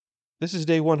This is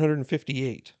day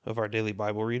 158 of our daily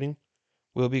Bible reading.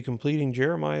 We'll be completing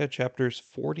Jeremiah chapters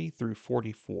 40 through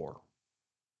 44.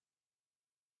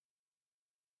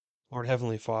 Lord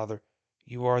Heavenly Father,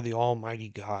 you are the Almighty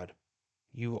God.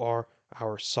 You are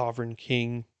our sovereign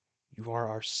King. You are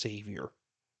our Savior.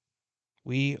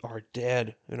 We are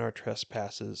dead in our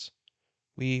trespasses.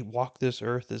 We walk this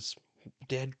earth as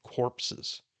dead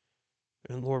corpses.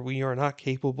 And Lord, we are not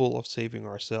capable of saving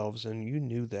ourselves, and you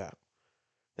knew that.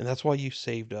 And that's why you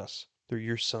saved us through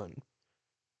your Son.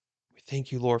 We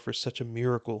thank you, Lord, for such a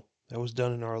miracle that was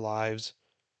done in our lives.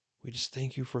 We just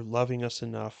thank you for loving us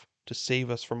enough to save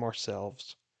us from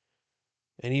ourselves.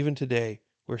 And even today,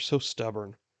 we're so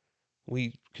stubborn.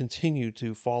 We continue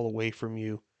to fall away from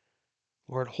you.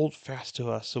 Lord, hold fast to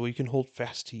us so we can hold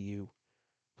fast to you.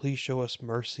 Please show us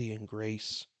mercy and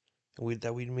grace, and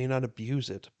that we may not abuse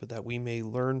it, but that we may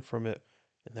learn from it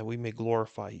and that we may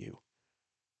glorify you.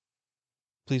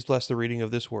 Please bless the reading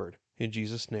of this word. In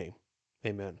Jesus' name,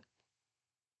 amen.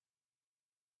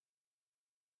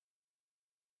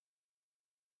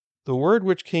 The word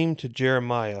which came to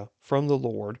Jeremiah from the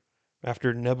Lord,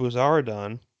 after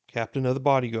Nebuzaradan, captain of the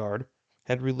bodyguard,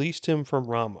 had released him from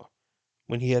Ramah,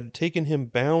 when he had taken him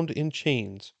bound in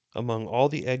chains among all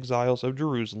the exiles of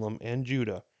Jerusalem and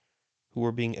Judah, who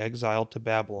were being exiled to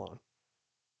Babylon.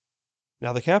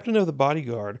 Now the captain of the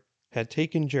bodyguard had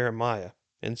taken Jeremiah,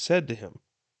 and said to him,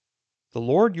 The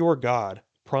Lord your God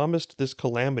promised this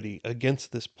calamity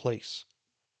against this place,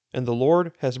 and the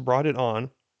Lord has brought it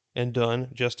on, and done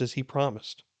just as he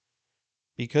promised.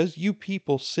 Because you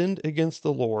people sinned against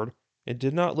the Lord, and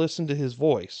did not listen to his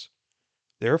voice,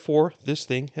 therefore this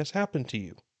thing has happened to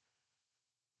you.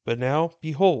 But now,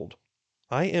 behold,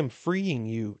 I am freeing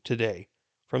you today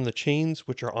from the chains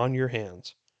which are on your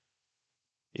hands.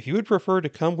 If you would prefer to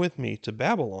come with me to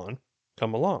Babylon,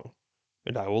 come along,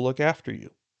 and I will look after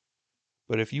you.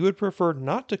 But if you would prefer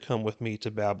not to come with me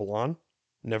to Babylon,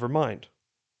 never mind.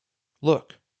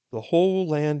 Look, the whole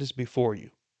land is before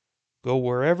you. Go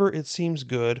wherever it seems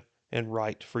good and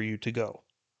right for you to go.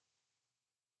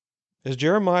 As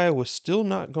Jeremiah was still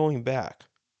not going back,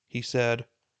 he said,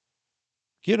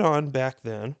 Get on back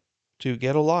then to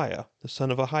Gedaliah the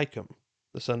son of Ahikam,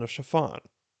 the son of Shaphan,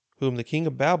 whom the king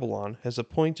of Babylon has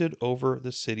appointed over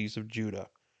the cities of Judah,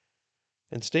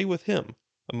 and stay with him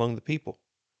among the people.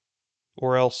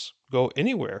 Or else go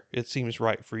anywhere it seems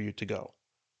right for you to go.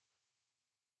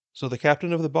 So the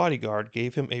captain of the bodyguard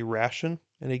gave him a ration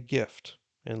and a gift,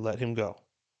 and let him go.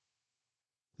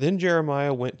 Then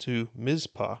Jeremiah went to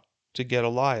Mizpah to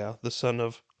Gedaliah the son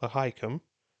of Ahikam,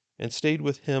 and stayed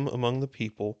with him among the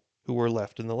people who were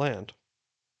left in the land.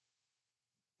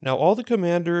 Now all the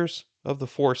commanders of the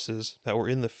forces that were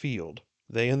in the field,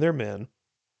 they and their men,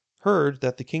 heard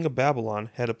that the king of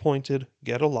Babylon had appointed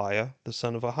Gedaliah the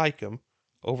son of Ahikam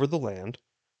over the land,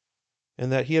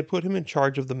 and that he had put him in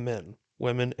charge of the men,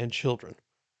 women, and children,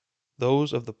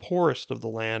 those of the poorest of the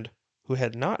land who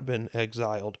had not been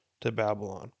exiled to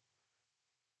Babylon.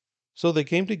 So they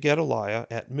came to Gedaliah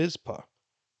at Mizpah,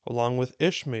 along with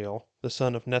Ishmael the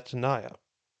son of Netaniah,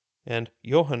 and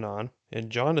Johanan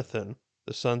and Jonathan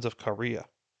the sons of Kareah,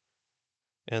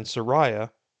 and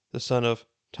Sariah the son of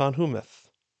Tanhumeth,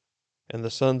 and the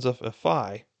sons of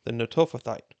Ephi the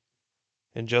Netophathite,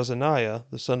 and Jezaniah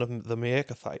the son of the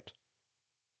Maacathite,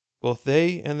 both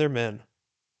they and their men.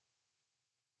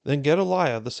 Then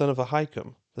Gedaliah the son of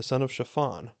Ahikam, the son of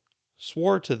Shaphan,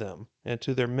 swore to them and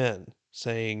to their men,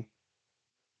 saying,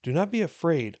 Do not be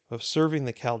afraid of serving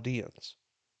the Chaldeans.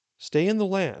 Stay in the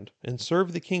land, and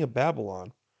serve the king of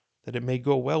Babylon, that it may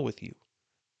go well with you.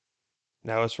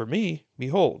 Now as for me,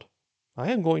 behold,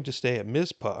 I am going to stay at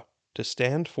Mizpah, to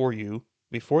stand for you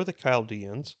before the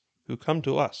Chaldeans who come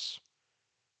to us.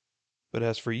 But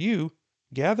as for you,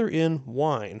 gather in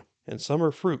wine, and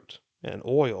summer fruit, and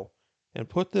oil, and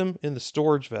put them in the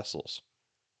storage vessels,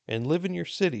 and live in your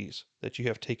cities that you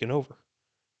have taken over.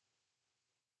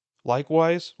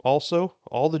 Likewise, also,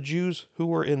 all the Jews who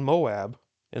were in Moab,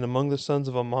 and among the sons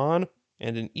of Ammon,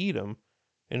 and in Edom,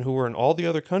 and who were in all the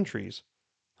other countries,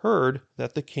 heard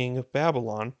that the king of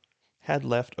Babylon had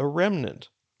left a remnant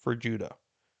for Judah,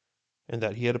 and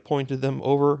that he had appointed them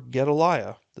over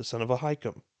Gedaliah the son of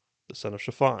Ahikam, the son of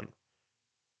Shaphan.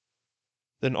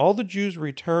 Then all the Jews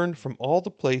returned from all the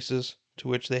places to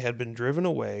which they had been driven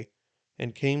away,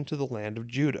 and came to the land of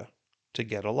Judah, to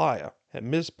Gedaliah at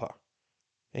Mizpah,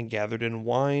 and gathered in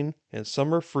wine and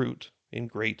summer fruit in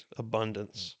great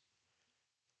abundance.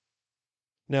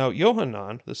 Now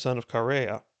Johanan the son of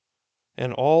Kareah,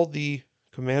 and all the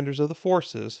commanders of the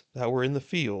forces that were in the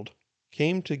field,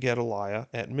 came to Gedaliah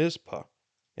at Mizpah,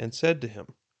 and said to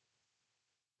him,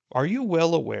 Are you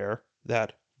well aware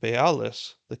that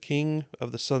Baalis, the king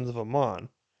of the sons of Ammon,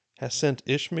 has sent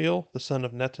Ishmael, the son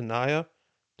of Nethaniah,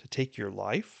 to take your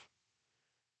life?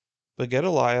 But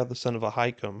Gedaliah, the son of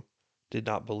Ahikam, did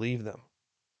not believe them.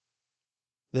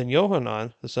 Then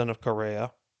Johanan, the son of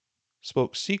Kareah,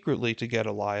 spoke secretly to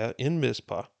Gedaliah in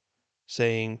Mizpah,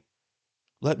 saying,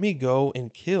 Let me go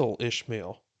and kill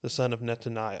Ishmael, the son of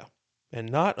Nethaniah,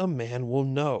 and not a man will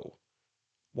know.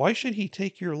 Why should he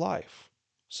take your life,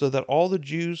 so that all the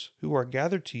Jews who are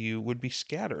gathered to you would be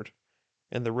scattered,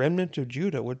 and the remnant of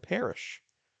Judah would perish?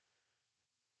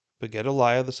 But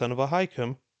Gedaliah the son of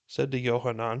Ahikam said to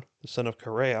Johanan the son of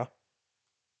Kareah,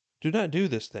 Do not do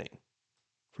this thing,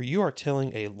 for you are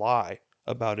telling a lie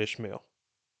about Ishmael.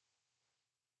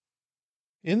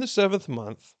 In the 7th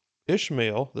month,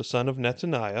 Ishmael the son of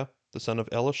Nethaniah, the son of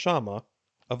Elishama,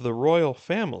 of the royal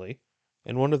family,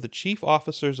 and one of the chief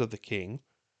officers of the king,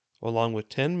 along with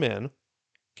 10 men,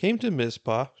 came to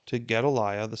Mizpah to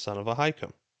Gedaliah the son of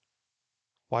Ahikam.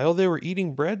 While they were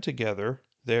eating bread together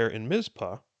there in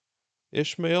Mizpah,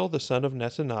 Ishmael the son of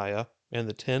Nethaniah and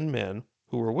the 10 men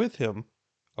who were with him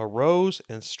arose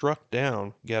and struck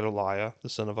down Gedaliah the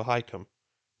son of Ahikam,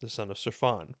 the son of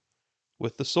Shaphan,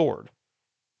 with the sword,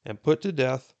 and put to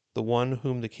death the one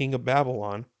whom the king of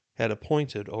Babylon had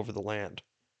appointed over the land.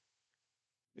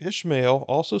 Ishmael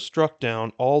also struck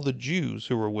down all the Jews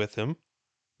who were with him,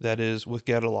 that is, with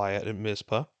Gedaliah at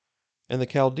Mizpah, and the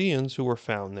Chaldeans who were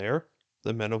found there,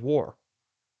 the men of war.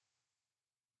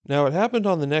 Now it happened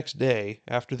on the next day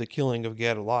after the killing of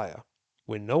Gedaliah,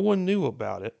 when no one knew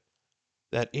about it,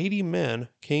 that 80 men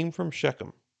came from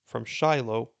Shechem, from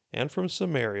Shiloh, and from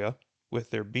Samaria,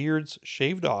 with their beards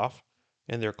shaved off,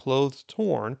 and their clothes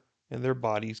torn, and their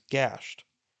bodies gashed,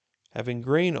 having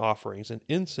grain offerings and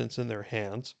incense in their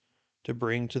hands, to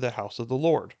bring to the house of the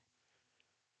Lord.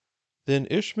 Then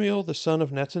Ishmael the son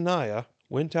of Nethaniah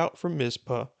went out from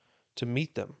Mizpah to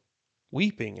meet them,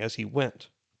 weeping as he went.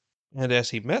 And as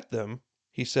he met them,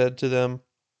 he said to them,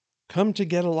 Come to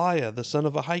Gedaliah the son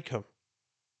of Ahikam.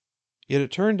 Yet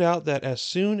it turned out that as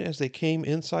soon as they came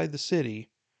inside the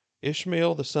city,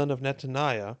 Ishmael the son of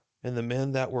Nethaniah and the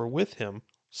men that were with him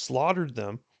slaughtered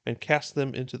them and cast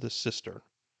them into the cistern.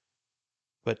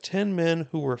 But 10 men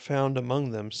who were found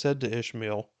among them said to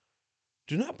Ishmael,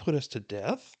 Do not put us to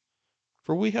death,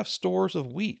 for we have stores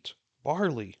of wheat,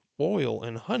 barley, oil,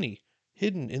 and honey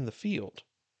hidden in the field.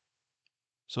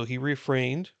 So he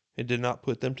refrained and did not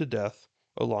put them to death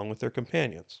along with their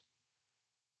companions.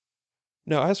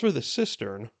 Now as for the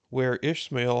cistern, where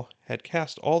Ishmael had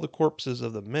cast all the corpses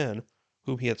of the men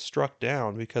whom he had struck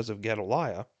down because of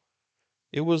Gedaliah,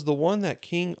 it was the one that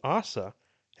King Asa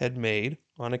had made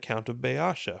on account of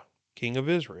Baasha, king of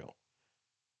Israel.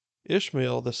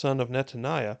 Ishmael the son of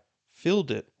Nethaniah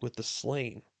filled it with the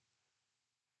slain.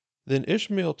 Then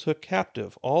Ishmael took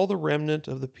captive all the remnant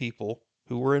of the people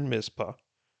who were in Mizpah,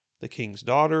 the king's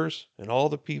daughters, and all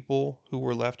the people who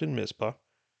were left in Mizpah,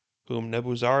 whom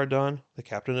Nebuzaradan, the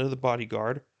captain of the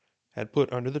bodyguard, had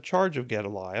put under the charge of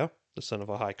Gedaliah, the son of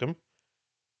Ahikam.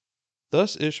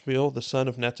 Thus Ishmael the son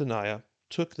of Nethaniah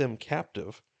took them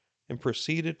captive, and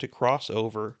proceeded to cross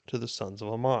over to the sons of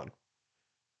Ammon.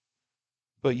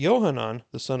 But Johanan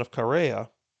the son of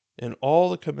Kareah, and all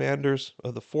the commanders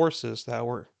of the forces that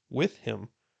were with him,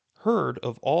 heard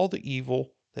of all the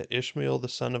evil that Ishmael the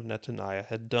son of Nethaniah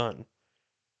had done.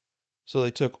 So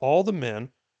they took all the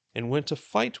men, and went to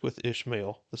fight with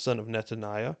Ishmael the son of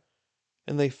Nethaniah,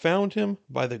 and they found him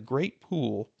by the great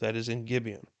pool that is in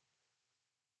Gibeon.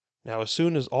 Now as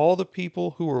soon as all the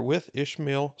people who were with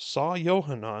Ishmael saw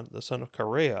Johanan the son of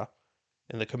Kareah,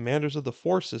 and the commanders of the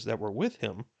forces that were with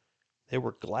him, they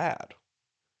were glad.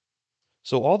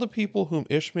 So all the people whom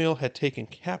Ishmael had taken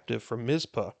captive from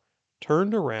Mizpah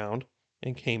turned around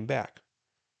and came back,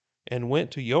 and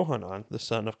went to Johanan the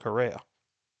son of Kareah.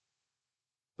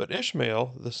 But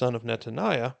Ishmael the son of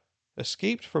Nethaniah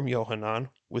escaped from Johanan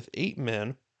with 8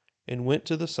 men, and went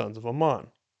to the sons of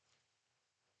Ammon.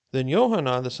 Then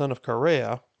Johanan the son of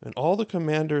Kareah and all the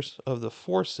commanders of the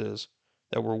forces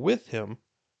that were with him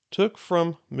took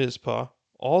from Mizpah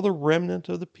all the remnant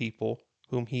of the people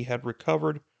whom he had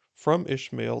recovered from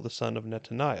Ishmael the son of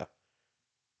Nethaniah,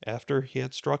 after he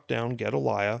had struck down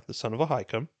Gedaliah the son of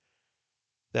Ahikam,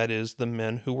 that is, the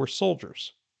men who were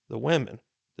soldiers, the women,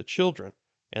 the children,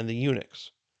 and the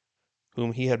eunuchs,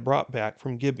 whom he had brought back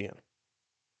from Gibeon.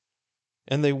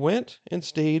 And they went and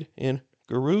stayed in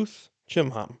Geruth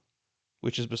Chimham,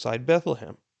 which is beside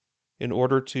Bethlehem, in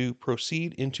order to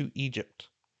proceed into Egypt,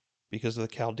 because of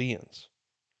the Chaldeans.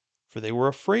 For they were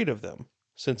afraid of them,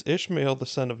 since Ishmael the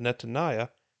son of Nethaniah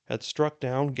had struck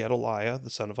down Gedaliah the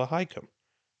son of Ahikam,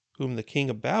 whom the king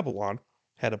of Babylon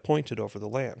had appointed over the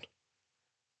land.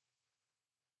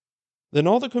 Then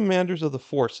all the commanders of the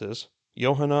forces,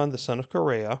 Johanan the son of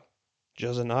Kareah,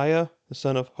 Jezaniah the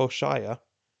son of Hoshaiah,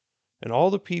 and all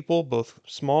the people, both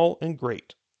small and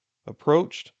great,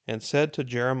 approached and said to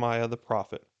Jeremiah the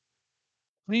prophet,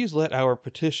 "Please let our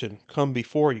petition come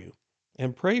before you,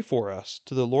 and pray for us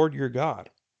to the Lord your God,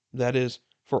 that is,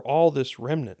 for all this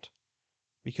remnant,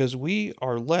 because we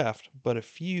are left but a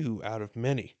few out of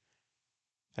many,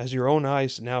 as your own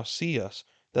eyes now see us,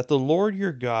 that the Lord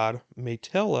your God may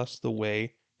tell us the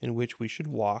way in which we should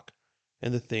walk,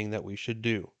 and the thing that we should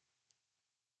do."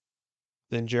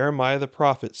 Then Jeremiah the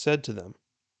prophet said to them,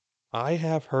 "I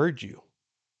have heard you.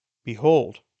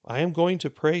 Behold, I am going to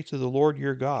pray to the Lord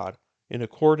your God in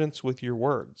accordance with your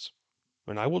words,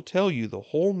 and I will tell you the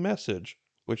whole message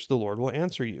which the Lord will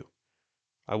answer you.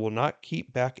 I will not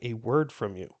keep back a word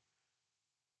from you."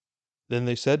 Then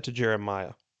they said to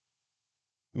Jeremiah,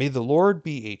 "May the Lord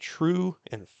be a true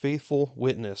and faithful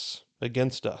witness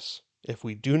against us, if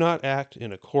we do not act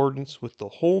in accordance with the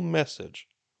whole message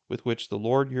with which the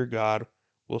Lord your God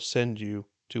will send you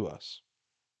to us.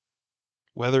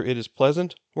 Whether it is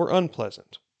pleasant or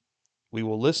unpleasant, we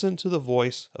will listen to the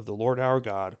voice of the Lord our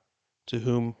God, to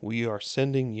whom we are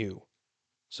sending you,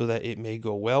 so that it may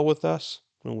go well with us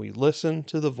when we listen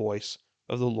to the voice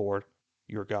of the Lord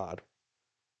your God."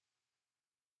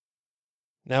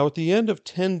 Now at the end of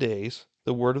 10 days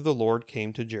the word of the Lord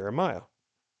came to Jeremiah.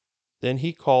 Then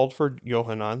he called for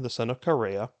Johanan the son of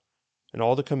Kareah, and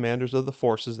all the commanders of the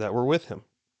forces that were with him,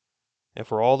 and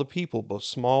for all the people both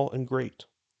small and great,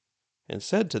 and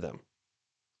said to them,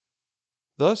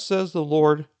 "Thus says the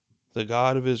Lord, the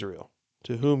God of Israel,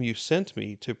 to whom you sent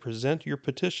me to present your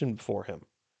petition before him.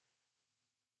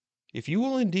 If you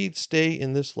will indeed stay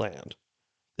in this land,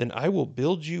 then I will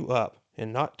build you up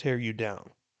and not tear you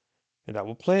down, and I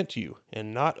will plant you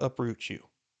and not uproot you.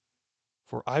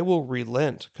 For I will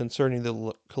relent concerning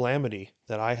the calamity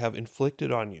that I have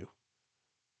inflicted on you.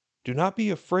 Do not be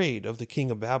afraid of the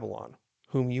king of Babylon,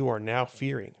 whom you are now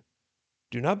fearing.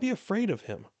 Do not be afraid of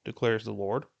him, declares the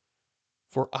Lord,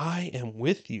 for I am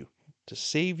with you to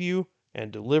save you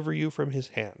and deliver you from his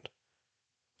hand.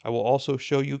 I will also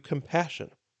show you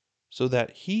compassion, so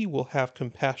that he will have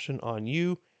compassion on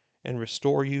you and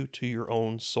restore you to your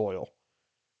own soil.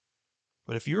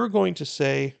 But if you are going to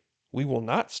say, 'We will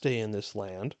not stay in this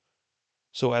land,'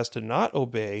 so as to not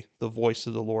obey the voice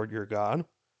of the Lord your God,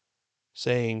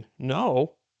 saying,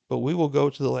 'No, but we will go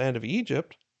to the land of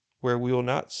Egypt, where we will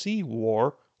not see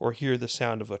war or hear the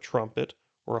sound of a trumpet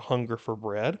or a hunger for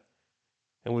bread,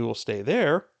 and we will stay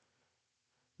there,'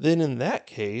 then in that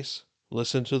case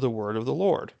listen to the word of the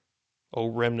Lord, O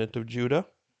remnant of Judah.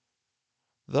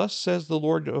 Thus says the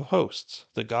Lord of hosts,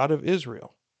 the God of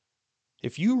Israel,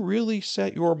 if you really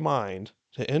set your mind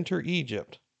to enter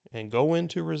Egypt and go in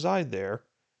to reside there,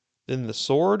 then the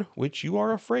sword which you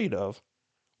are afraid of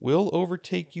will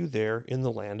overtake you there in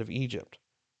the land of Egypt,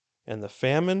 and the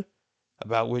famine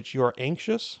about which you are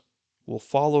anxious will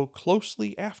follow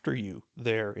closely after you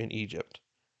there in Egypt,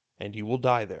 and you will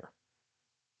die there.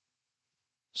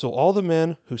 So all the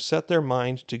men who set their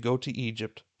mind to go to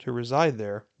Egypt to reside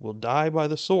there will die by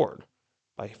the sword,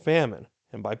 by famine,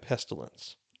 and by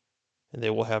pestilence, and they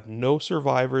will have no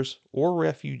survivors or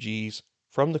refugees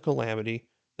from the calamity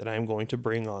that I am going to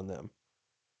bring on them.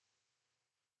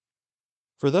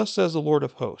 For thus says the Lord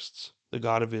of hosts, the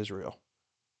God of Israel,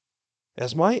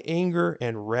 as my anger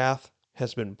and wrath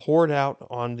has been poured out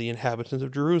on the inhabitants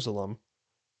of Jerusalem,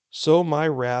 so my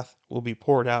wrath will be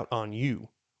poured out on you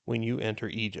when you enter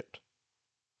Egypt.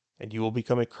 And you will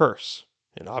become a curse,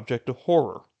 an object of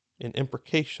horror, an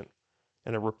imprecation,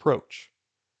 and a reproach,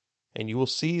 and you will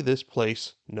see this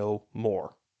place no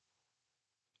more.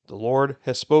 The Lord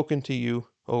has spoken to you,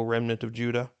 O remnant of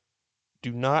Judah.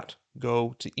 Do not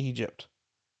go to Egypt.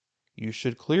 You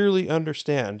should clearly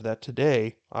understand that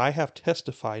today I have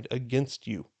testified against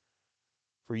you,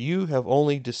 for you have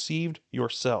only deceived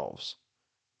yourselves.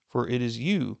 For it is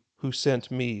you who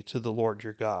sent me to the Lord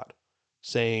your God,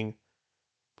 saying,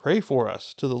 'Pray for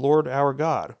us to the Lord our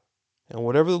God, and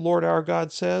whatever the Lord our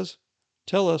God says,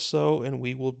 tell us so, and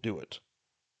we will do it.'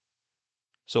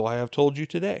 So I have told you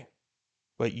today,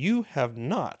 but you have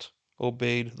not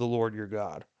obeyed the Lord your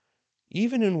God,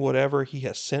 even in whatever he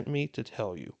has sent me to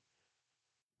tell you.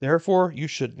 Therefore you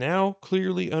should now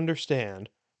clearly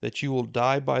understand that you will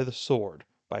die by the sword,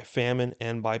 by famine,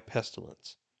 and by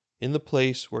pestilence, in the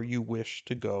place where you wish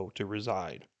to go to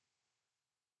reside."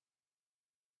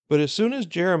 But as soon as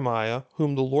Jeremiah,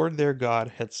 whom the Lord their God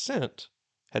had sent,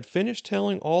 had finished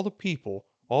telling all the people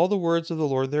all the words of the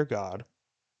Lord their God,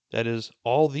 that is,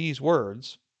 all these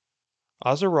words,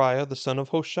 Azariah the son of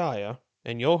Hoshea,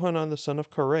 and Johanan the son of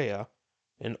Kareah,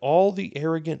 and all the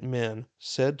arrogant men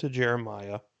said to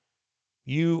Jeremiah,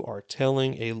 "You are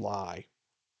telling a lie.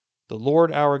 The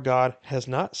Lord our God has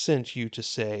not sent you to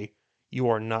say, 'You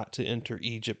are not to enter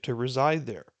Egypt to reside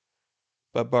there.'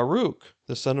 But Baruch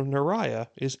the son of Neriah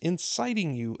is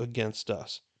inciting you against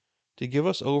us, to give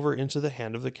us over into the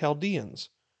hand of the Chaldeans,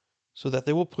 so that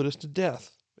they will put us to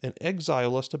death and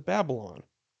exile us to Babylon."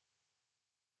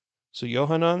 So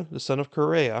Johanan the son of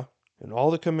Kareah, and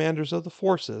all the commanders of the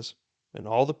forces, and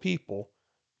all the people,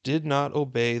 did not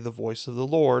obey the voice of the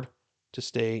Lord to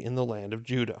stay in the land of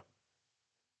Judah.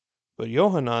 But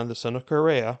Johanan the son of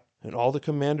Kareah, and all the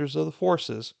commanders of the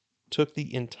forces, took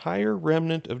the entire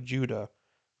remnant of Judah,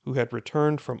 who had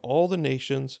returned from all the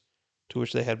nations to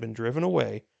which they had been driven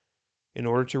away, in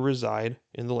order to reside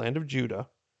in the land of Judah,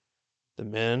 the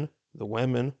men, the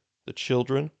women, the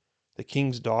children, the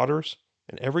king's daughters,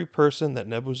 and every person that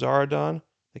Nebuzaradan,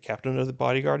 the captain of the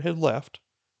bodyguard, had left,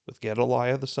 with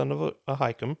Gedaliah the son of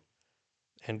Ahikam,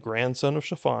 and grandson of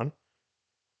Shaphan,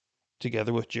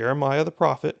 together with Jeremiah the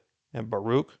prophet, and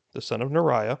Baruch the son of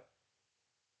Neriah,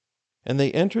 and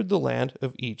they entered the land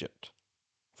of Egypt,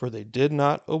 for they did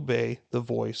not obey the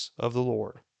voice of the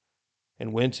Lord,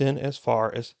 and went in as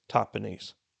far as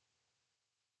Tahpanhes.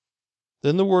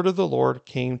 Then the word of the Lord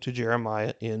came to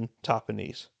Jeremiah in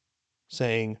Tahpanhes,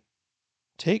 saying,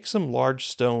 "Take some large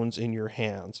stones in your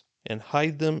hands, and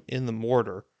hide them in the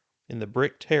mortar in the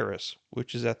brick terrace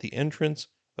which is at the entrance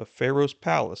of Pharaoh's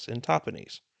palace in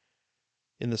Tahpanhes,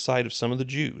 in the sight of some of the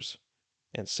Jews,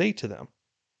 and say to them,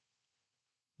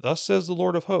 'Thus says the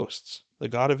Lord of hosts, the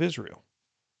God of Israel,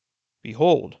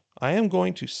 Behold, I am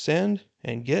going to send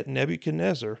and get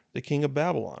Nebuchadnezzar the king of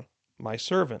Babylon, my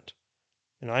servant,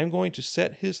 and I am going to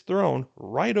set his throne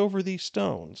right over these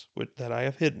stones that I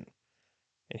have hidden,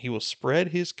 and he will spread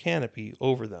his canopy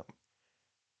over them.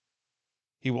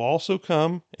 He will also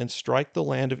come and strike the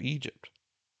land of Egypt.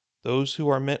 Those who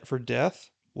are meant for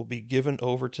death will be given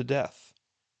over to death,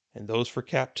 and those for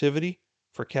captivity,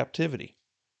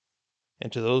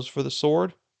 and to those for the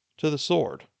sword, to the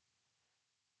sword.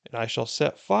 And I shall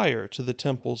set fire to the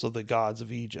temples of the gods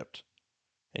of Egypt,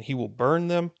 and he will burn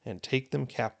them and take them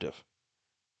captive.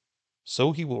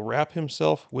 So he will wrap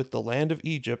himself with the land of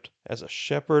Egypt as a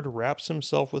shepherd wraps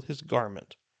himself with his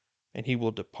garment, and he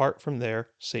will depart from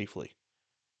there safely.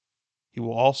 He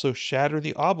will also shatter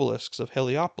the obelisks of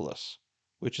Heliopolis,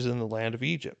 which is in the land of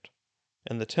Egypt,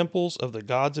 and the temples of the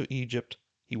gods of Egypt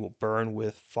he will burn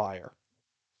with fire."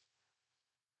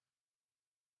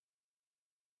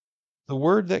 The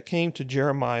word that came to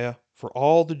Jeremiah for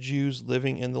all the Jews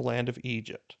living in the land of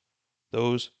Egypt,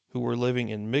 those who were living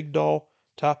in Migdol,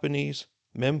 Tahpanhes,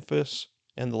 Memphis,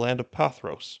 and the land of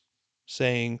Pathros,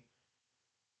 saying,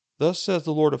 "Thus says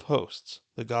the Lord of hosts,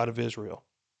 the God of Israel,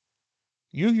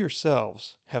 You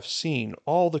yourselves have seen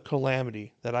all the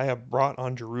calamity that I have brought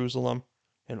on Jerusalem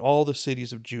and all the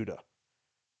cities of Judah.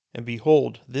 And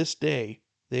behold, this day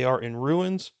they are in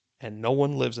ruins, and no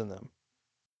one lives in them,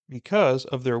 because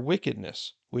of their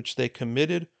wickedness which they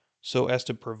committed so as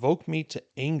to provoke me to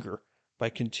anger by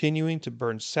continuing to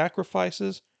burn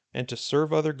sacrifices and to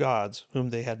serve other gods whom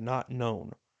they had not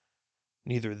known,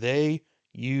 neither they,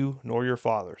 you, nor your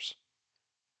fathers.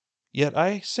 Yet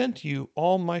I sent you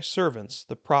all my servants,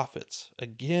 the prophets,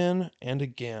 again and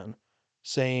again,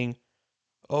 saying,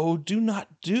 Oh, do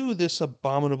not do this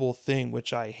abominable thing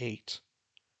which I hate.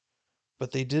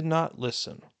 But they did not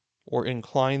listen, or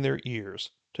incline their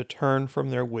ears to turn from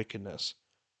their wickedness,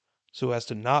 so as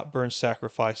to not burn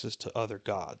sacrifices to other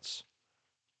gods.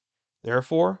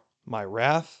 Therefore my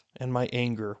wrath and my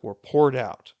anger were poured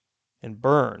out, and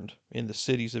burned in the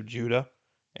cities of Judah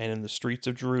and in the streets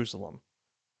of Jerusalem,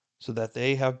 so that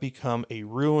they have become a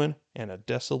ruin and a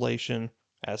desolation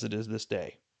as it is this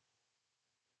day.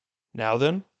 Now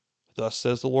then, thus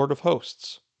says the Lord of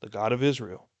hosts, the God of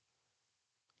Israel,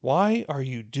 why are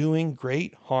you doing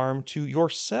great harm to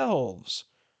yourselves,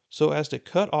 so as to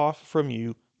cut off from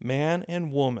you man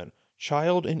and woman,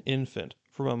 child and infant,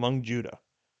 from among Judah,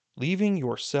 leaving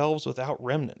yourselves without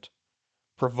remnant,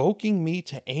 provoking me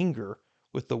to anger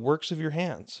with the works of your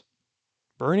hands,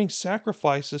 burning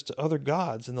sacrifices to other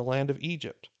gods in the land of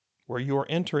Egypt, where you are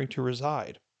entering to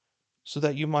reside, so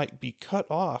that you might be cut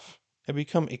off and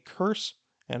become a curse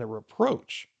and a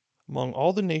reproach among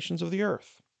all the nations of the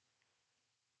earth?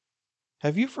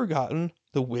 Have you forgotten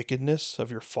the wickedness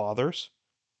of your fathers,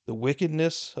 the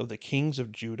wickedness of the kings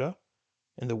of Judah,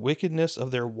 and the wickedness of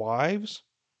their wives,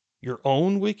 your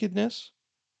own wickedness,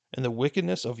 and the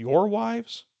wickedness of your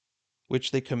wives, which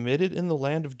they committed in the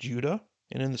land of Judah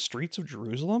and in the streets of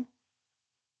Jerusalem?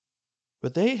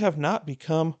 But they have not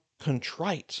become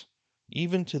contrite,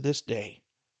 even to this day,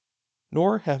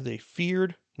 nor have they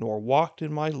feared nor walked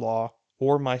in my law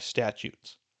or my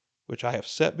statutes, which I have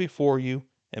set before you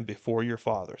and before your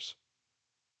fathers.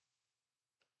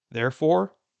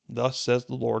 Therefore, thus says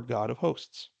the Lord God of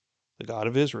hosts, the God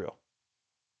of Israel: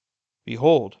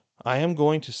 Behold, I am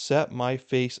going to set my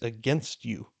face against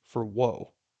you for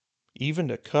woe, even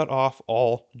to cut off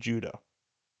all Judah.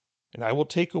 And I will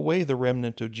take away the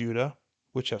remnant of Judah,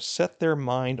 which have set their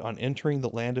mind on entering the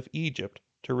land of Egypt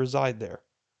to reside there.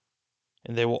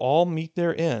 And they will all meet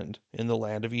their end in the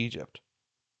land of Egypt.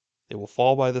 They will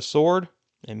fall by the sword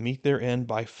and meet their end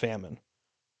by famine.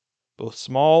 Both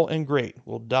small and great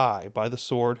will die by the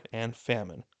sword and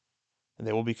famine, and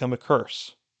they will become a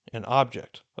curse, an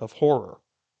object of horror,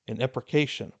 an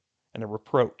imprecation, and a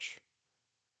reproach.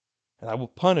 And I will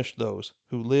punish those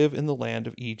who live in the land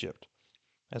of Egypt,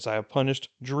 as I have punished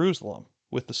Jerusalem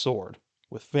with the sword,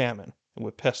 with famine, and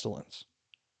with pestilence.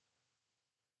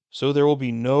 So there will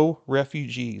be no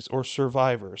refugees or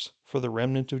survivors for the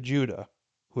remnant of Judah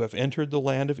who have entered the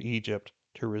land of Egypt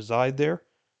to reside there,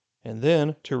 and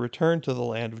then to return to the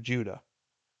land of Judah,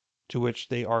 to which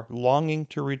they are longing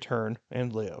to return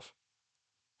and live.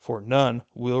 For none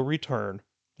will return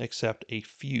except a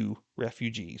few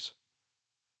refugees.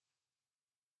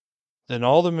 Then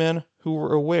all the men who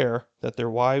were aware that their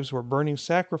wives were burning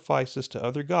sacrifices to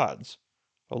other gods,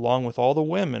 along with all the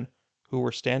women who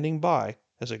were standing by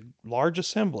as a large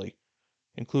assembly,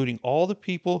 including all the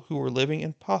people who were living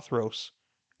in Pathros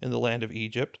in the land of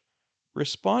Egypt,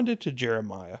 responded to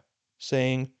Jeremiah,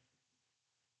 saying,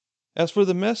 As for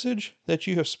the message that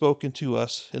you have spoken to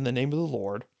us in the name of the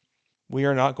Lord, we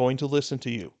are not going to listen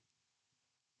to you,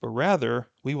 but rather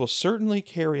we will certainly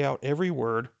carry out every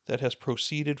word that has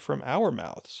proceeded from our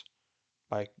mouths,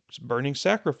 by burning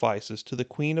sacrifices to the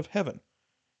Queen of Heaven,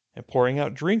 and pouring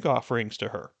out drink offerings to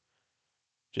her,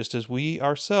 just as we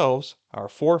ourselves, our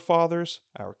forefathers,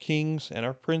 our kings, and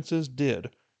our princes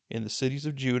did in the cities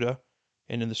of Judah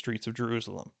and in the streets of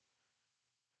Jerusalem.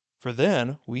 For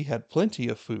then we had plenty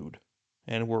of food,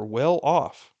 and were well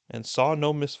off, and saw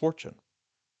no misfortune.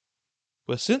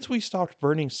 But since we stopped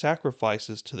burning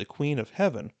sacrifices to the Queen of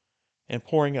Heaven, and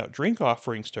pouring out drink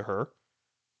offerings to her,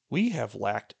 we have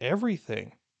lacked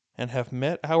everything, and have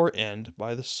met our end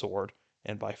by the sword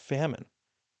and by famine.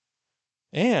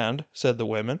 And, said the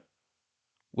women,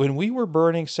 when we were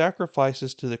burning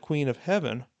sacrifices to the Queen of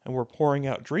Heaven, and were pouring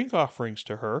out drink offerings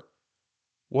to her,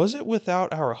 was it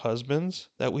without our husbands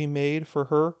that we made for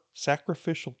her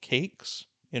sacrificial cakes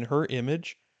in her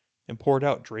image, and poured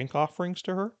out drink offerings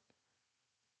to her?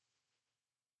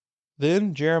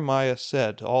 Then Jeremiah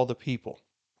said to all the people,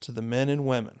 to the men and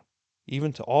women,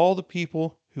 even to all the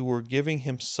people who were giving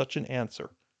him such an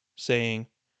answer, saying,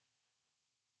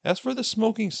 As for the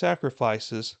smoking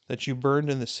sacrifices that you burned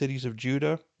in the cities of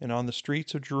Judah and on the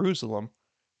streets of Jerusalem,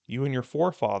 you and your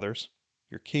forefathers,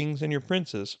 your kings and your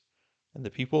princes, and the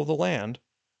people of the land,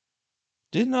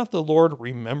 did not the Lord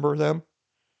remember them?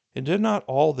 And did not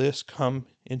all this come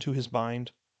into his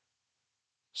mind?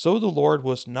 So the Lord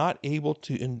was not able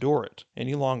to endure it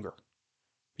any longer,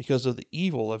 because of the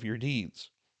evil of your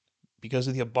deeds, because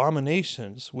of the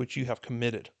abominations which you have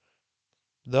committed.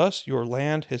 Thus your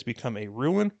land has become a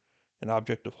ruin, an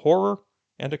object of horror,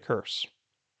 and a curse,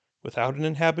 without an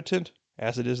inhabitant,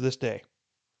 as it is this day.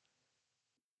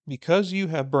 Because you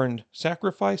have burned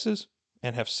sacrifices,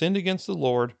 and have sinned against the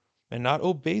Lord, and not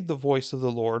obeyed the voice of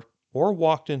the Lord, or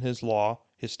walked in his law,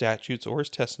 his statutes, or his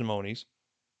testimonies,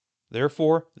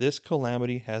 therefore this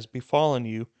calamity has befallen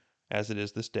you, as it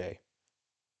is this day.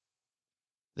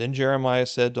 Then Jeremiah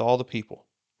said to all the people,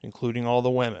 including all the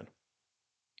women,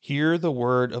 Hear the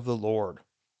word of the Lord,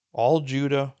 all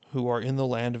Judah who are in the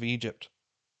land of Egypt.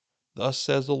 Thus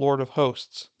says the Lord of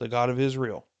hosts, the God of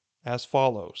Israel, as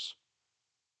follows: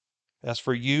 As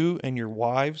for you and your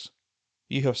wives,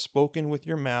 you have spoken with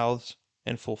your mouths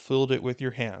and fulfilled it with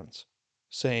your hands,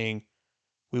 saying,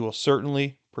 We will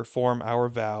certainly perform our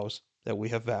vows that we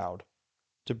have vowed,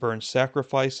 to burn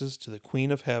sacrifices to the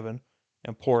Queen of Heaven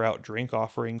and pour out drink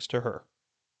offerings to her.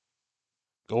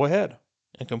 Go ahead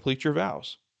and complete your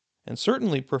vows, and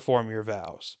certainly perform your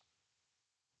vows.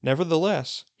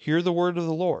 Nevertheless, hear the word of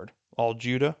the Lord, all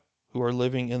Judah who are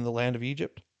living in the land of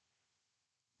Egypt.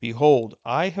 Behold,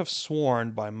 I have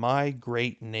sworn by my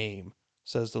great name,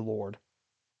 says the Lord.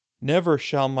 Never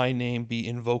shall my name be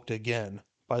invoked again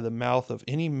by the mouth of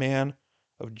any man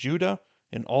of Judah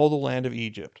in all the land of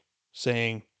Egypt,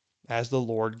 saying, As the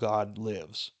Lord God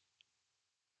lives.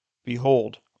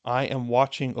 Behold, I am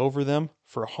watching over them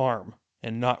for harm,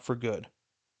 and not for good.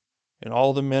 And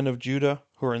all the men of Judah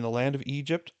who are in the land of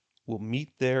Egypt will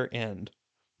meet their end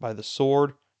by the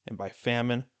sword and by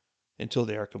famine until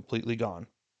they are completely gone.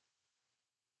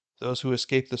 Those who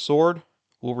escape the sword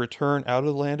will return out of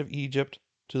the land of Egypt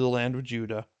to the land of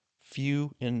Judah,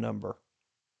 few in number.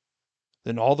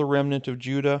 Then all the remnant of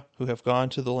Judah who have gone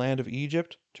to the land of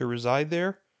Egypt to reside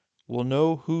there will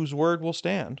know whose word will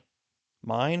stand,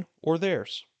 mine or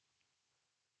theirs.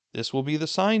 This will be the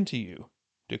sign to you,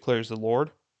 declares the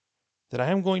Lord, that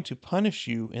I am going to punish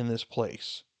you in this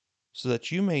place, so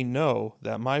that you may know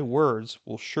that my words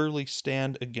will surely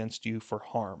stand against you for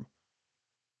harm.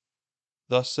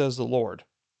 Thus says the Lord,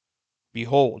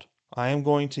 behold, I am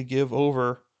going to give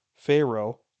over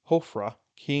Pharaoh Hophra,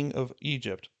 king of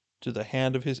Egypt, to the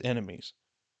hand of his enemies,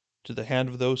 to the hand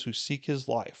of those who seek his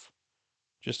life,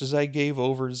 just as I gave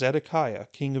over Zedekiah,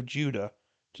 king of Judah,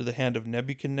 to the hand of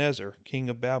Nebuchadnezzar, king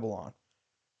of Babylon,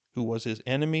 who was his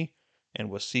enemy and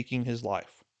was seeking his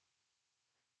life.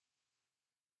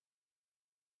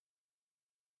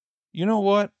 You know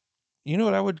what? You know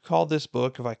what I would call this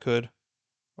book if I could?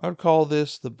 I would call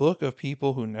this the book of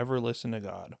people who never listen to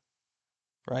God.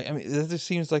 Right? I mean, this just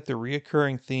seems like the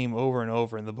reoccurring theme over and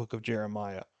over in the book of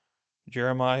Jeremiah.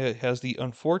 Jeremiah has the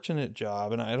unfortunate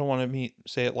job, and I don't want to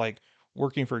say it like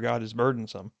working for God is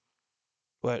burdensome,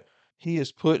 but he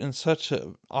is put in such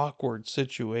an awkward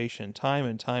situation time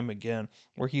and time again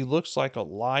where he looks like a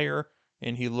liar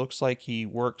and he looks like he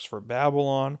works for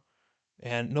Babylon,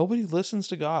 and nobody listens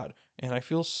to God. And I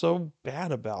feel so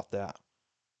bad about that.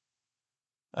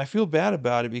 I feel bad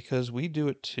about it because we do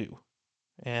it too.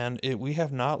 And we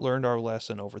have not learned our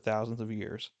lesson over thousands of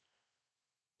years.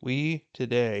 We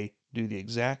today do the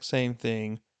exact same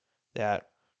thing that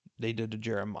they did to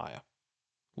Jeremiah.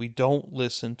 We don't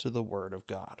listen to the word of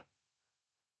God.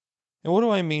 And what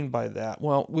do I mean by that?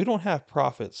 Well, we don't have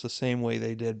prophets the same way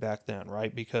they did back then,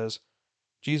 right? Because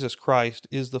Jesus Christ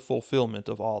is the fulfillment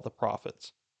of all the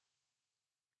prophets.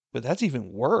 But that's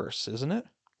even worse, isn't it?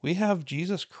 We have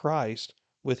Jesus Christ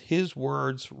with his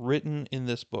words written in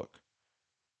this book.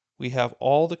 We have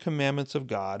all the commandments of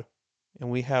God, and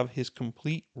we have his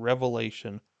complete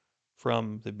revelation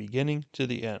from the beginning to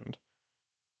the end.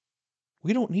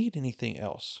 We don't need anything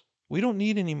else. We don't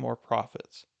need any more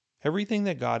prophets. Everything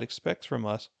that God expects from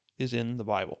us is in the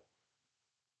Bible.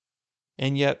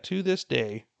 And yet, to this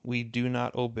day, we do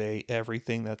not obey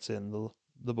everything that's in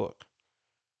the book.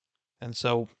 And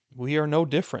so, we are no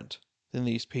different than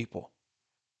these people.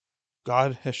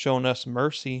 God has shown us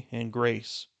mercy and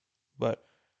grace, but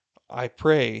I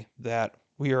pray that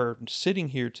we are sitting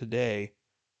here today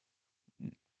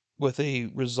with a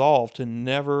resolve to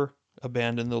never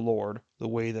abandon the Lord the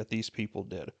way that these people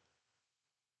did.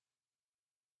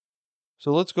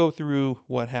 So let's go through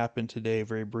what happened today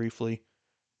very briefly.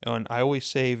 And I always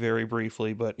say very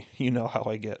briefly, but you know how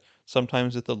I get.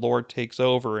 Sometimes if the Lord takes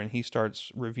over and he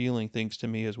starts revealing things to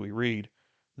me as we read,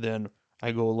 then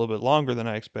I go a little bit longer than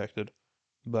I expected.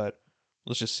 But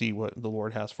let's just see what the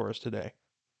Lord has for us today.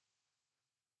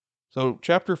 So,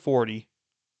 chapter 40.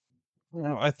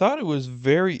 Now, I thought it was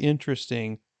very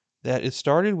interesting that it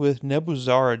started with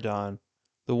Nebuzaradan,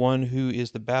 the one who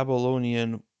is the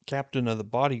Babylonian captain of the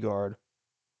bodyguard,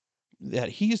 that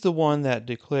he's the one that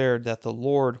declared that the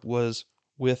Lord was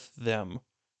with them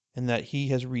and that he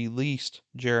has released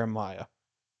Jeremiah.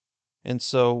 And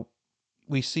so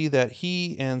we see that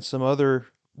he and some other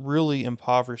really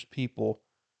impoverished people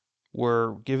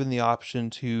were given the option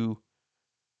to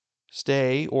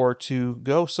stay or to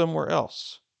go somewhere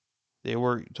else. They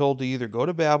were told to either go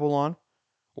to Babylon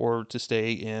or to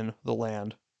stay in the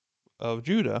land of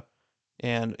Judah.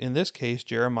 And in this case,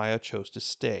 Jeremiah chose to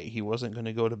stay. He wasn't going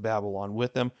to go to Babylon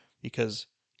with them because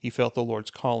he felt the Lord's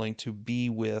calling to be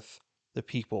with the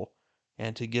people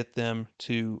and to get them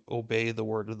to obey the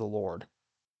word of the Lord.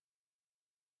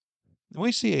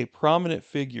 We see a prominent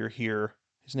figure here.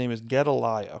 His name is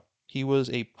Gedaliah. He was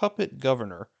a puppet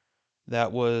governor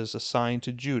that was assigned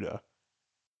to Judah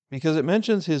because it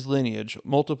mentions his lineage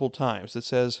multiple times. It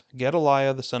says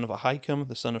Gedaliah, the son of Ahikam,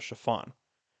 the son of Shaphan.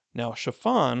 Now,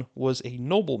 Shaphan was a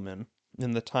nobleman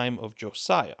in the time of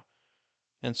Josiah.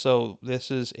 And so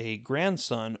this is a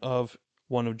grandson of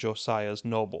one of Josiah's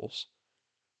nobles.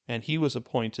 And he was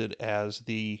appointed as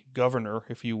the governor,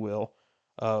 if you will,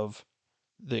 of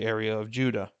the area of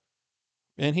Judah.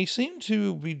 And he seemed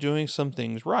to be doing some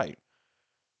things right.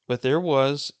 But there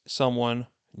was someone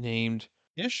named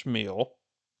Ishmael,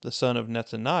 the son of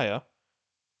Netaniah,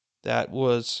 that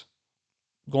was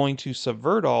going to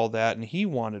subvert all that, and he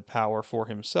wanted power for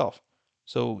himself.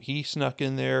 So he snuck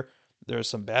in there. There's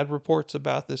some bad reports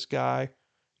about this guy.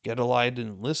 Gedaliah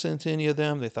didn't listen to any of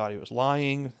them. They thought he was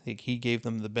lying. He gave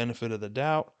them the benefit of the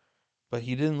doubt, but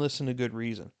he didn't listen to good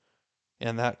reason.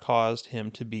 and that caused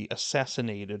him to be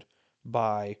assassinated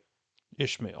by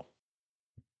Ishmael.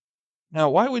 Now,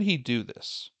 why would he do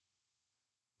this?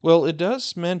 Well, it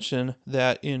does mention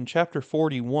that in chapter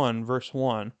 41, verse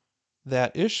 1,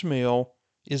 that Ishmael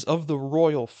is of the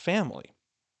royal family.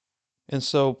 And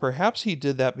so perhaps he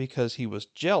did that because he was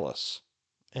jealous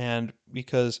and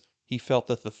because he felt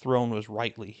that the throne was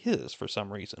rightly his for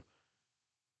some reason.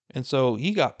 And so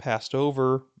he got passed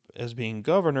over as being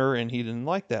governor, and he didn't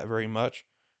like that very much.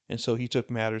 And so he took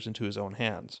matters into his own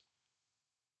hands.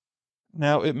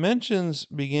 Now, it mentions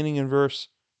beginning in verse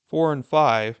 4 and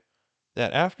 5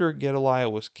 that after Gedaliah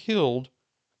was killed,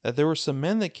 that there were some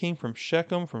men that came from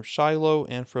Shechem, from Shiloh,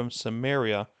 and from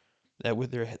Samaria,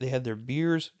 that they had their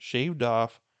beards shaved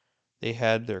off, they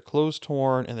had their clothes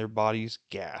torn, and their bodies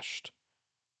gashed.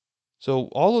 So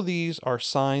all of these are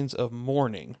signs of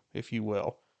mourning, if you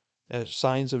will, as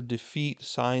signs of defeat,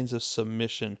 signs of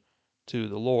submission to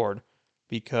the Lord,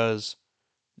 because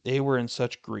they were in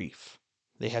such grief.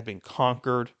 They had been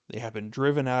conquered, they had been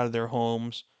driven out of their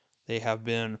homes, they have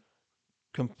been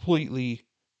completely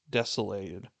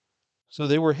desolated. So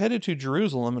they were headed to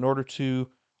Jerusalem in order to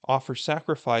offer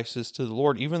sacrifices to the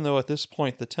Lord, even though at this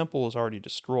point the temple was already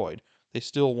destroyed. They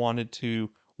still wanted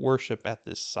to worship at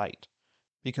this site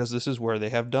because this is where they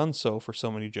have done so for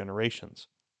so many generations.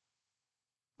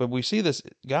 But we see this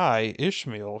guy,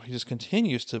 Ishmael, he just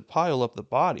continues to pile up the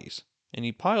bodies, and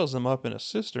he piles them up in a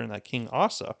cistern that King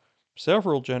Asa,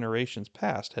 several generations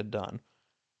past, had done.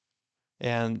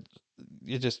 And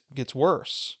it just gets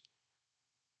worse.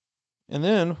 And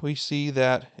then we see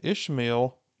that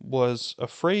Ishmael was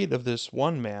afraid of this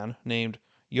one man named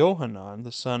Johanan,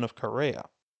 the son of Kareah.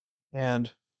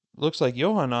 And looks like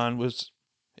Johanan was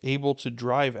able to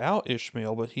drive out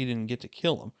Ishmael, but he didn't get to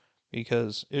kill him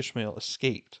because Ishmael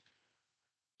escaped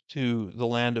to the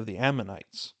land of the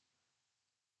Ammonites.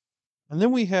 And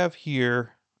then we have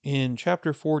here in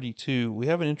chapter 42, we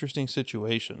have an interesting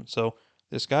situation. So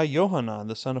this guy Johanan,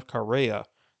 the son of Kareah,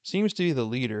 seems to be the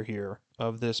leader here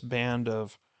of this band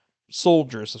of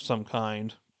soldiers of some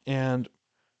kind, and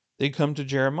they come to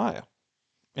Jeremiah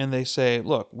and they say,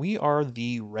 "Look, we are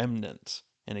the remnant."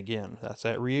 And again, that's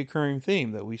that reoccurring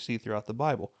theme that we see throughout the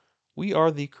Bible. We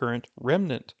are the current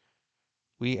remnant.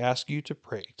 We ask you to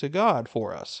pray to God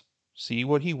for us. See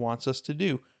what He wants us to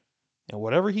do. And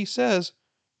whatever He says,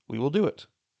 we will do it.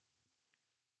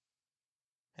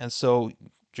 And so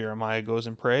Jeremiah goes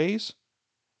and prays.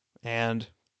 And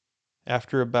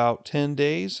after about 10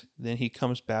 days, then he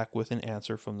comes back with an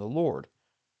answer from the Lord.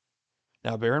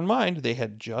 Now, bear in mind, they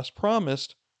had just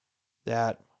promised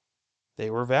that they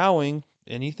were vowing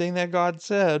anything that God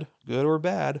said, good or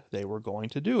bad, they were going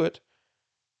to do it,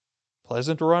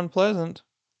 pleasant or unpleasant.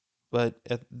 But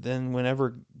then,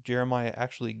 whenever Jeremiah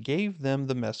actually gave them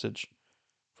the message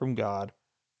from God,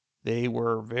 they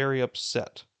were very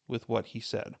upset with what he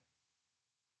said.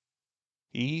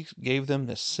 He gave them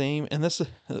the same, and this,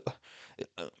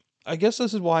 I guess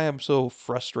this is why I'm so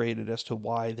frustrated as to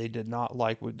why they did not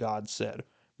like what God said.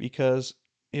 Because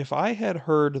if I had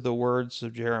heard the words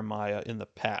of Jeremiah in the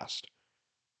past,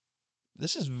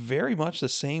 this is very much the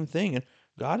same thing. And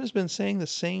God has been saying the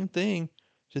same thing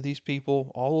to these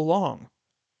people all along.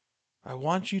 I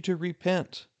want you to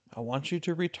repent. I want you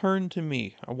to return to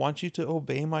me. I want you to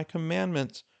obey my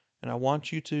commandments. And I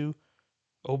want you to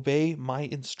obey my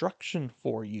instruction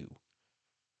for you.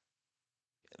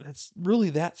 It's really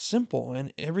that simple,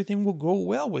 and everything will go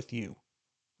well with you.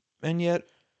 And yet,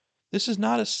 this is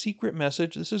not a secret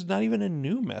message. This is not even a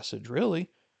new message, really.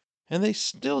 And they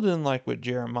still didn't like what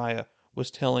Jeremiah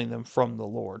was telling them from the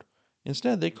Lord.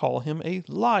 Instead, they call him a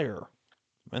liar.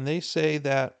 And they say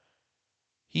that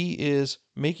he is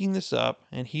making this up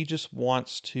and he just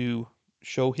wants to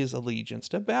show his allegiance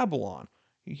to Babylon.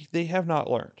 They have not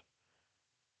learned.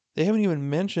 They haven't even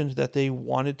mentioned that they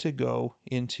wanted to go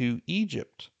into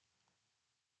Egypt.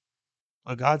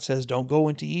 But God says, don't go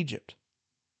into Egypt.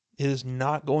 It is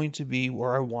not going to be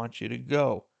where I want you to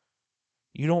go.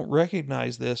 You don't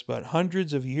recognize this, but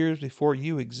hundreds of years before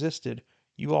you existed,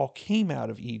 you all came out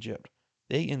of Egypt.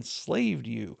 They enslaved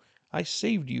you. I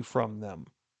saved you from them.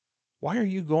 Why are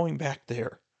you going back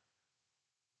there?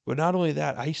 But not only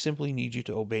that, I simply need you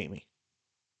to obey me.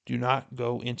 Do not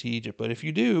go into Egypt. But if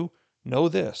you do, know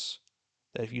this,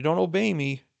 that if you don't obey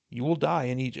me, you will die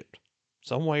in Egypt,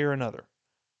 some way or another.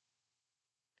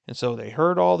 And so they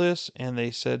heard all this, and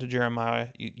they said to Jeremiah,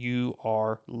 You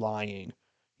are lying.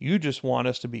 You just want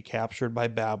us to be captured by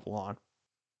Babylon.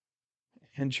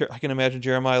 And I can imagine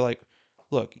Jeremiah like,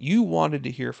 Look, you wanted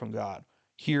to hear from God.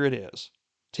 Here it is.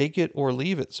 Take it or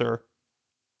leave it, sir.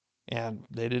 And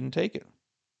they didn't take it.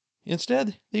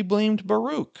 Instead, they blamed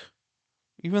Baruch.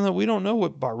 Even though we don't know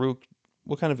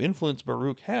what kind of influence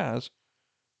Baruch has,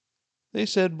 they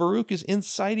said Baruch is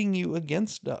inciting you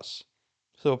against us.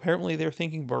 So apparently they're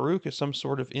thinking Baruch is some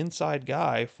sort of inside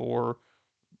guy for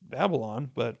Babylon,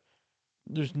 but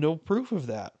there's no proof of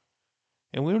that.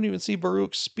 And we don't even see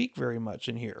Baruch speak very much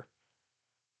in here.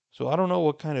 So I don't know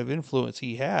what kind of influence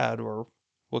he had or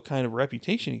what kind of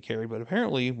reputation he carried, but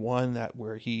apparently one that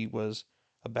where he was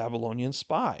a Babylonian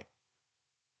spy.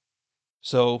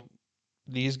 So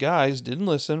these guys didn't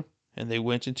listen and they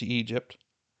went into Egypt,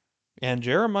 and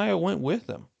Jeremiah went with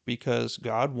them because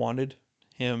God wanted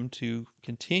him to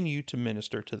continue to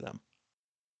minister to them.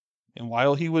 And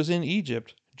while he was in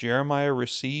Egypt, Jeremiah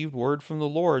received word from the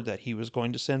Lord that he was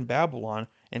going to send Babylon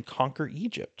and conquer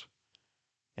Egypt.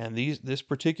 And this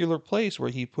particular place where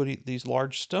he put these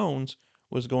large stones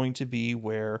was going to be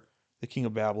where the king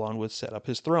of Babylon would set up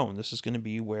his throne. This is going to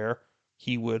be where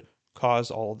he would cause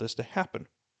all of this to happen.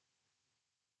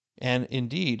 And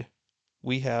indeed,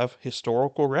 we have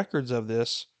historical records of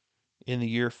this in the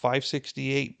year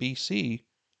 568 BC,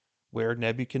 where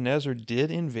Nebuchadnezzar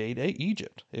did invade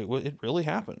Egypt. It really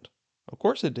happened. Of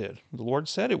course it did. The Lord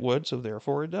said it would, so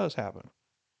therefore it does happen.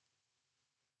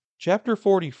 Chapter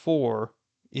 44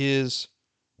 is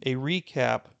a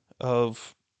recap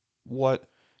of what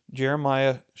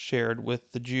Jeremiah shared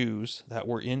with the Jews that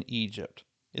were in Egypt.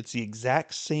 It's the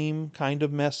exact same kind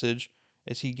of message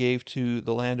as he gave to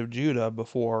the land of Judah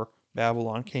before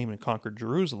Babylon came and conquered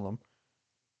Jerusalem.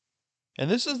 And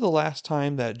this is the last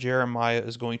time that Jeremiah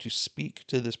is going to speak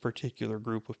to this particular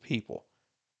group of people.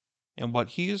 And what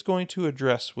he is going to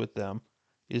address with them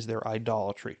is their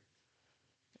idolatry.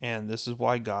 And this is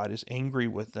why God is angry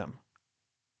with them.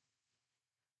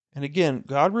 And again,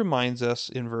 God reminds us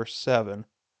in verse 7,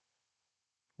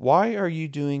 why are you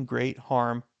doing great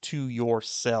harm to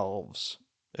yourselves?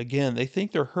 Again, they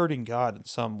think they're hurting God in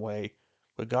some way,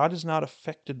 but God is not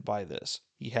affected by this.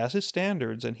 He has his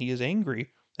standards, and he is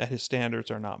angry that his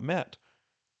standards are not met.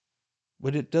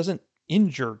 But it doesn't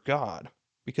injure God,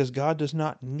 because God does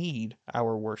not need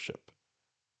our worship.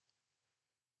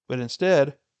 But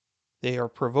instead, they are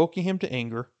provoking him to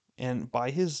anger, and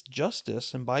by his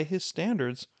justice and by his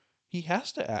standards, he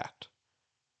has to act.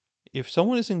 If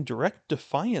someone is in direct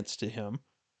defiance to him,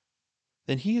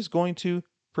 then he is going to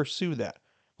pursue that.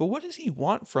 But what does he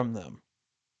want from them?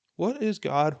 What is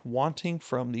God wanting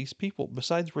from these people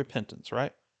besides repentance,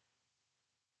 right?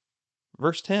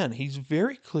 Verse 10, he's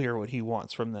very clear what he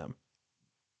wants from them.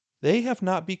 They have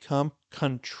not become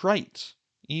contrite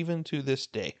even to this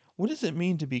day. What does it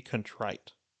mean to be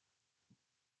contrite?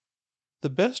 The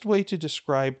best way to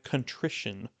describe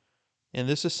contrition, and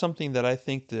this is something that I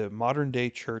think the modern day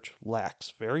church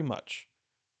lacks very much,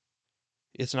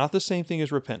 it's not the same thing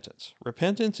as repentance.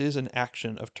 Repentance is an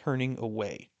action of turning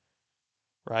away,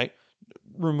 right?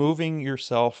 Removing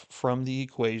yourself from the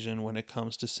equation when it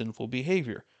comes to sinful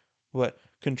behavior. But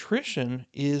contrition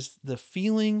is the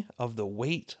feeling of the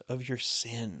weight of your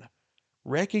sin,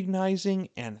 recognizing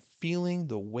and feeling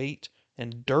the weight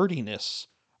and dirtiness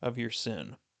of your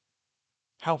sin,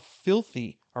 how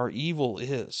filthy our evil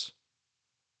is.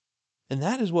 And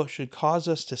that is what should cause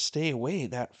us to stay away,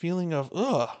 that feeling of,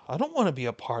 ugh, I don't want to be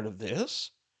a part of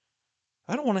this.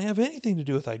 I don't want to have anything to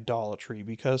do with idolatry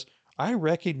because I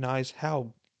recognize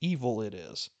how evil it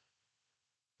is.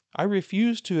 I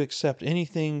refuse to accept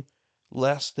anything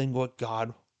less than what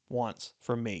God wants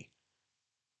from me.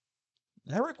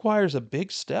 That requires a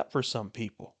big step for some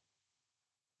people.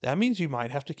 That means you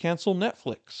might have to cancel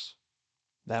Netflix.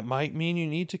 That might mean you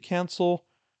need to cancel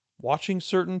watching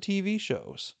certain TV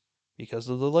shows because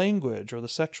of the language or the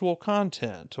sexual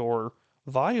content or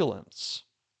violence.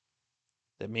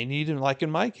 That may need, like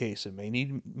in my case, it may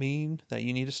mean that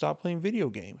you need to stop playing video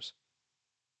games.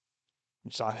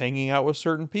 Stop hanging out with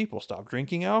certain people. Stop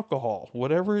drinking alcohol.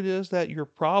 Whatever it is that your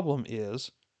problem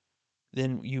is,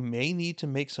 then you may need to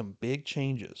make some big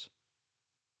changes.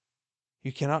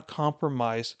 You cannot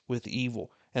compromise with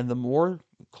evil. And the more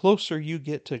closer you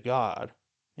get to God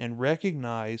and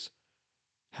recognize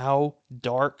how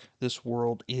dark this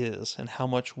world is and how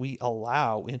much we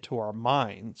allow into our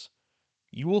minds,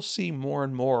 you will see more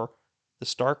and more the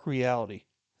stark reality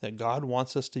that God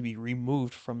wants us to be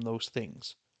removed from those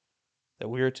things, that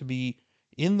we are to be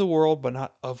in the world but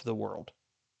not of the world.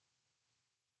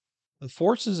 The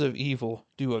forces of evil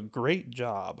do a great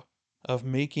job of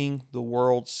making the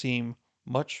world seem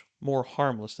much more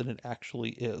harmless than it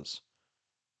actually is.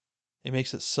 It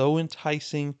makes it so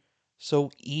enticing,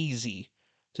 so easy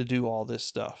to do all this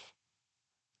stuff.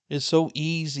 It's so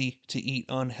easy to eat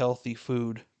unhealthy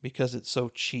food because it's so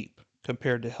cheap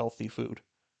compared to healthy food.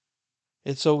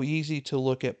 It's so easy to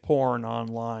look at porn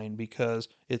online because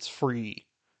it's free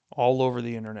all over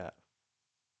the internet.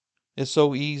 It's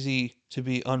so easy to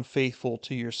be unfaithful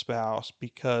to your spouse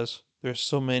because there's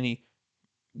so many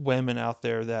women out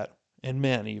there that, and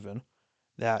men even,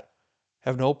 that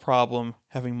have no problem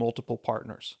having multiple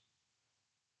partners.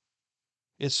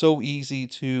 It's so easy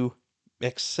to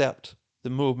accept the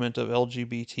movement of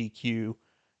LGBTQ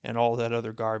and all that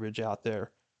other garbage out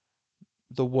there,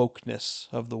 the wokeness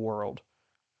of the world,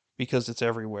 because it's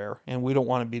everywhere. And we don't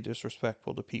want to be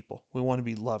disrespectful to people. We want to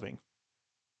be loving.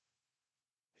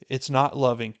 It's not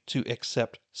loving to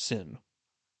accept sin.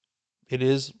 It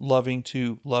is loving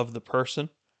to love the person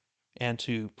and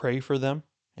to pray for them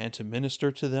and to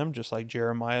minister to them, just like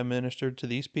Jeremiah ministered to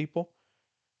these people.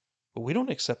 But we don't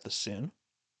accept the sin.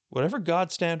 Whatever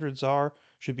God's standards are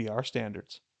should be our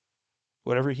standards.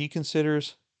 Whatever he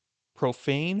considers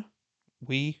profane,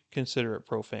 we consider it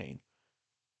profane.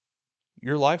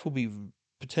 Your life will be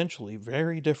potentially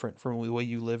very different from the way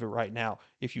you live it right now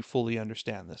if you fully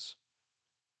understand this.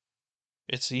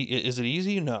 Is it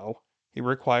easy? No. It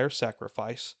requires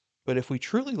sacrifice. But if we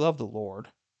truly love the Lord,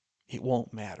 it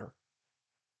won't matter.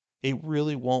 It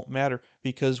really won't matter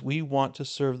because we want to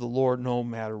serve the Lord no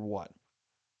matter what.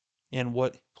 And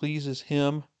what pleases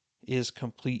him is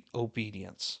complete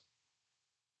obedience.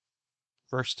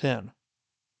 Verse 10.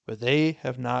 But they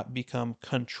have not become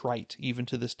contrite even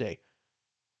to this day,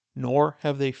 nor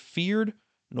have they feared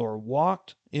nor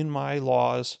walked in my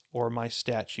laws or my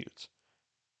statutes.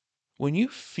 When you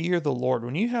fear the Lord,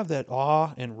 when you have that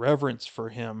awe and reverence for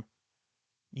him,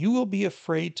 you will be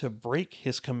afraid to break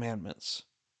his commandments.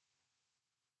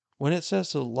 When it says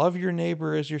to love your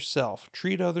neighbor as yourself,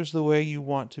 treat others the way you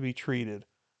want to be treated,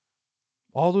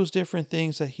 all those different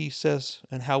things that he says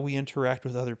and how we interact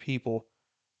with other people,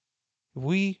 if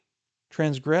we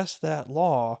transgress that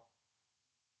law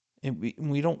and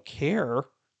we don't care,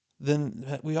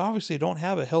 then we obviously don't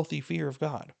have a healthy fear of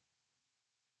God.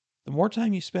 The more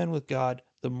time you spend with God,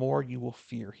 the more you will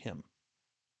fear him.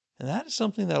 And that is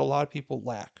something that a lot of people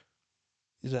lack,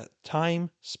 is that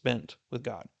time spent with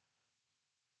God.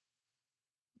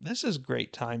 This is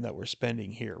great time that we're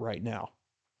spending here right now,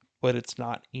 but it's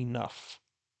not enough.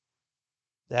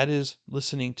 That is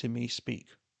listening to me speak.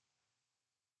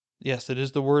 Yes, it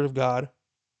is the Word of God.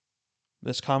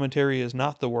 This commentary is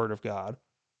not the Word of God,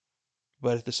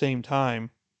 but at the same time,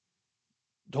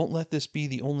 don't let this be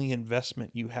the only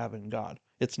investment you have in God.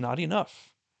 It's not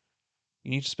enough. You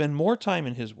need to spend more time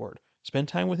in His Word. Spend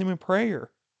time with Him in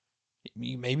prayer.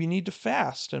 You maybe need to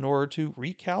fast in order to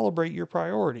recalibrate your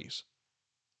priorities.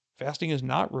 Fasting is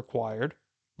not required,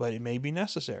 but it may be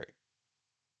necessary.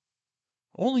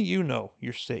 Only you know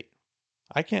your state.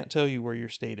 I can't tell you where your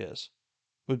state is,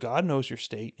 but God knows your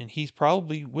state, and He's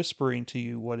probably whispering to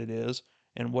you what it is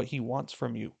and what He wants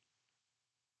from you.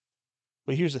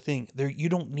 But here's the thing, you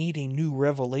don't need a new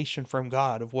revelation from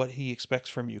God of what He expects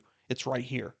from you. It's right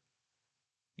here.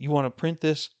 You want to print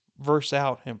this verse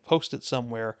out and post it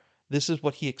somewhere. This is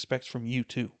what He expects from you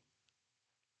too.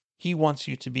 He wants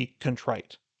you to be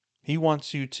contrite. He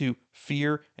wants you to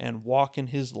fear and walk in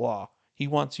His law. He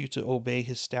wants you to obey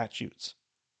His statutes.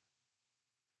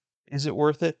 Is it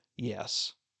worth it?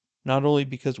 Yes. Not only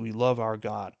because we love our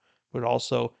God, but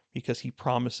also because He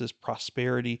promises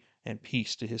prosperity and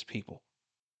peace to His people.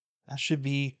 That should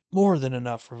be more than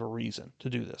enough of a reason to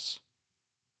do this.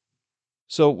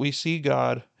 So we see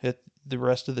God at the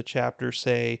rest of the chapter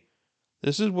say,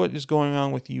 this is what is going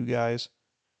on with you guys,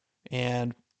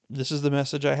 and this is the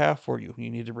message I have for you. You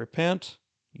need to repent,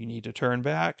 you need to turn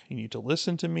back, you need to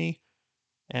listen to me.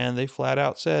 And they flat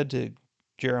out said to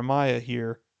Jeremiah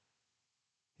here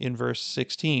in verse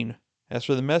 16, as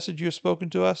for the message you have spoken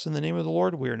to us in the name of the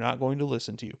Lord, we are not going to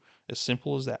listen to you. As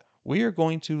simple as that. We are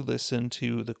going to listen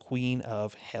to the Queen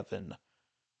of Heaven.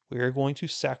 We are going to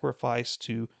sacrifice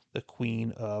to the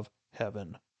Queen of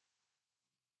Heaven.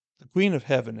 The Queen of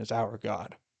Heaven is our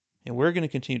God. And we're going to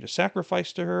continue to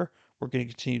sacrifice to her. We're going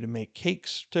to continue to make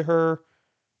cakes to her.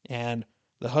 And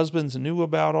the husbands knew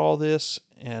about all this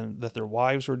and that their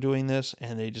wives were doing this,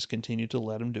 and they just continued to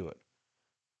let them do it.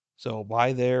 So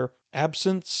by their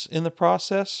absence in the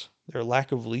process, their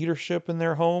lack of leadership in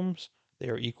their homes, they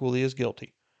are equally as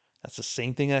guilty. That's the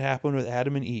same thing that happened with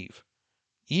Adam and Eve.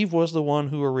 Eve was the one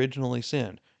who originally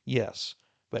sinned, yes,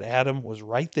 but Adam was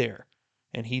right there,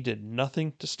 and he did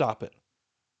nothing to stop it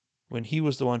when he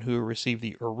was the one who received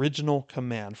the original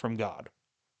command from God.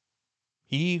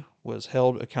 He was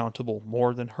held accountable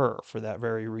more than her for that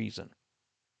very reason.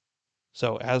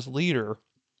 So as leader,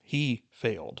 he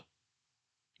failed.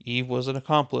 Eve was an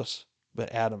accomplice,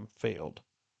 but Adam failed.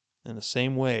 In the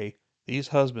same way, these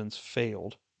husbands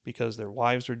failed because their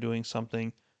wives are doing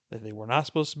something that they were not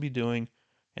supposed to be doing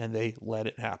and they let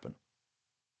it happen.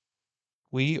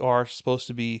 We are supposed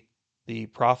to be the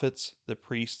prophets, the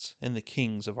priests, and the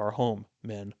kings of our home,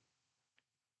 men.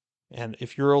 And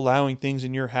if you're allowing things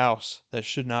in your house that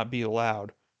should not be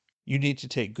allowed, you need to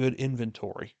take good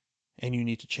inventory and you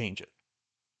need to change it.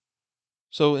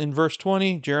 So in verse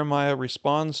 20, Jeremiah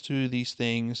responds to these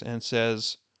things and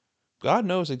says, God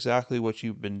knows exactly what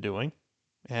you've been doing.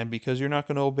 And because you're not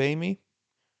going to obey me,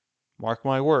 mark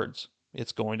my words,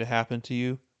 it's going to happen to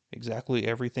you exactly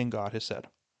everything God has said.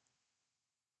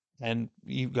 And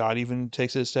God even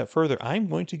takes it a step further. I'm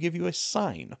going to give you a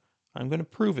sign. I'm going to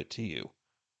prove it to you.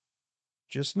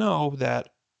 Just know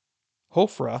that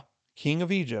Hophra, king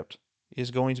of Egypt,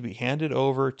 is going to be handed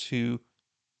over to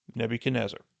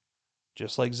Nebuchadnezzar.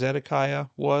 Just like Zedekiah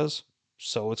was,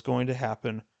 so it's going to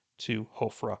happen to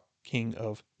Hophra, king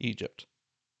of Egypt.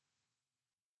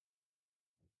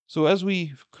 So as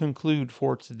we conclude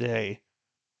for today,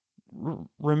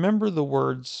 remember the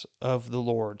words of the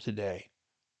Lord today.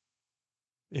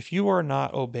 If you are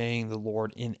not obeying the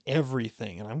Lord in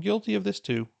everything, and I'm guilty of this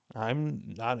too, I'm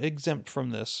not exempt from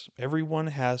this. Everyone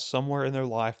has somewhere in their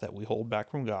life that we hold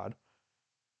back from God.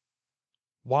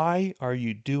 Why are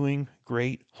you doing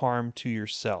great harm to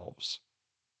yourselves,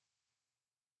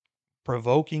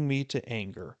 provoking me to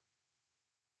anger?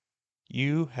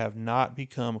 You have not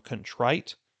become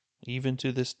contrite even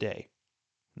to this day,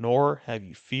 nor have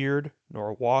you feared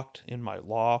nor walked in my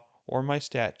law or my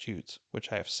statutes,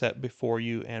 which I have set before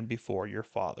you and before your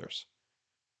fathers.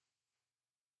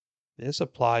 This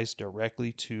applies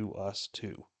directly to us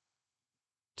too.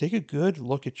 Take a good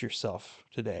look at yourself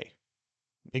today.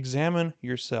 Examine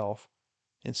yourself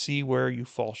and see where you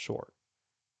fall short.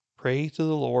 Pray to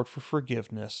the Lord for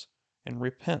forgiveness and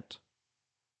repent.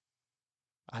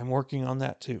 I'm working on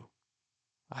that too.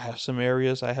 I have some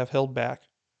areas I have held back,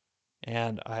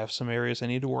 and I have some areas I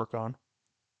need to work on.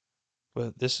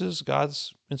 But this is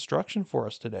God's instruction for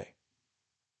us today.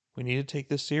 We need to take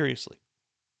this seriously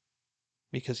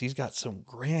because He's got some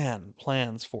grand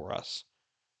plans for us.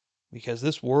 Because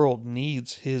this world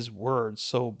needs His word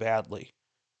so badly.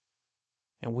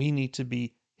 And we need to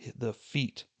be the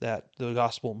feet that the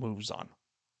gospel moves on.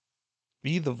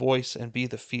 Be the voice and be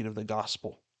the feet of the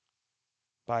gospel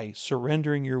by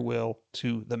surrendering your will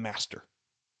to the Master.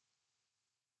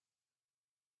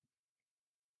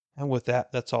 And with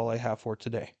that, that's all I have for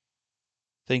today.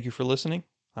 Thank you for listening.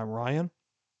 I'm Ryan,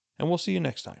 and we'll see you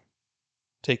next time.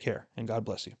 Take care, and God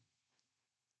bless you.